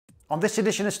On this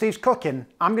edition of Steve's Cooking,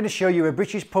 I'm going to show you a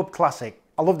British pub classic.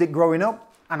 I loved it growing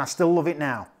up and I still love it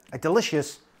now. A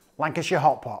delicious Lancashire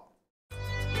hot pot.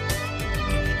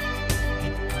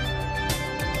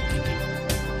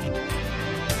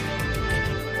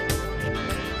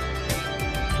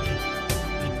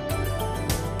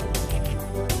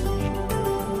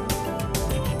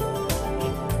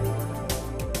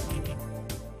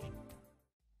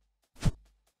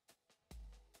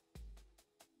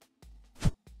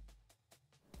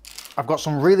 I've got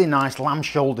some really nice lamb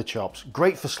shoulder chops,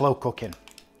 great for slow cooking.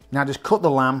 Now just cut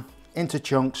the lamb into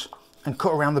chunks and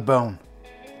cut around the bone.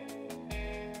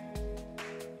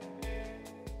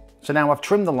 So now I've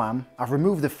trimmed the lamb, I've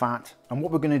removed the fat, and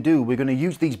what we're going to do, we're going to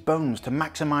use these bones to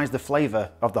maximise the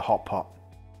flavour of the hot pot.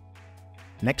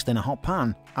 Next, in a hot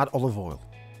pan, add olive oil.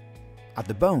 Add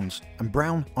the bones and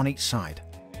brown on each side.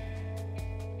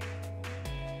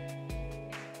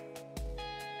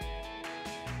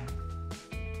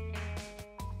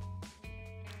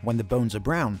 When the bones are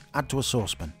brown, add to a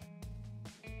saucepan.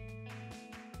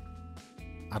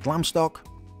 Add lamb stock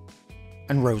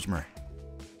and rosemary.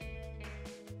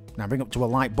 Now bring up to a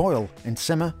light boil and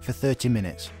simmer for 30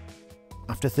 minutes.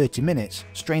 After 30 minutes,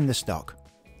 strain the stock.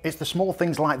 It's the small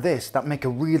things like this that make a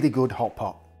really good hot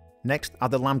pot. Next,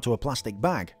 add the lamb to a plastic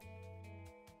bag.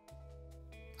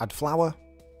 Add flour,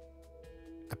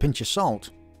 a pinch of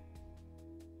salt,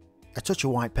 a touch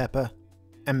of white pepper,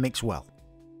 and mix well.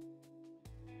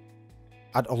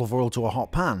 Add olive oil to a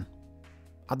hot pan.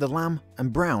 Add the lamb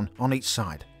and brown on each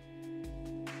side.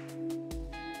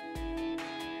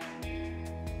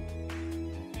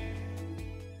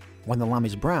 When the lamb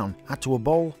is brown, add to a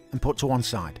bowl and put to one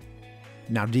side.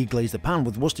 Now deglaze the pan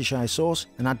with Worcestershire sauce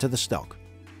and add to the stock.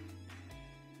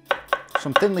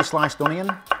 Some thinly sliced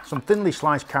onion, some thinly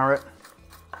sliced carrot.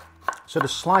 So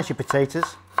just slice your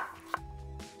potatoes.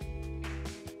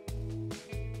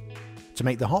 To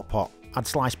make the hot pot, add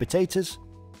sliced potatoes,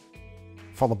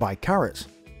 followed by carrots,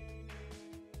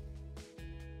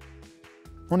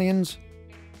 onions,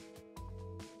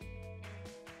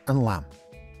 and lamb.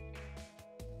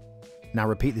 Now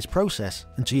repeat this process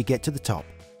until you get to the top.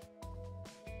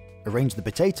 Arrange the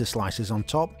potato slices on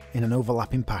top in an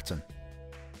overlapping pattern.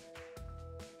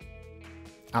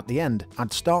 At the end,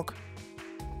 add stock,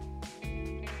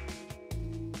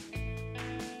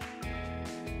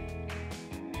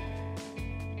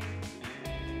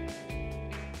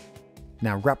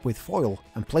 now wrap with foil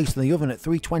and place in the oven at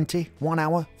 320, 1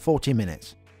 hour, 40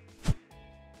 minutes.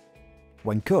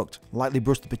 When cooked, lightly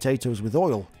brush the potatoes with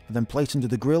oil and then place into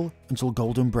the grill until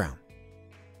golden brown.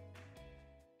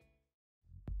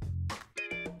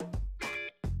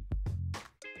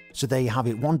 So there you have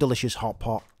it, one delicious hot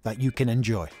pot that you can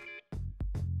enjoy.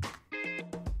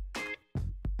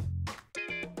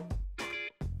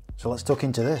 So let's tuck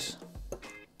into this.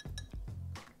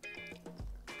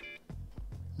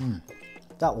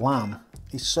 That lamb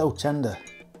is so tender.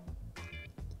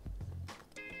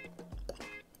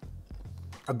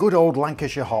 A good old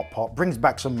Lancashire hot pot brings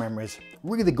back some memories.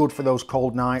 Really good for those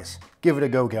cold nights. Give it a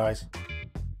go, guys.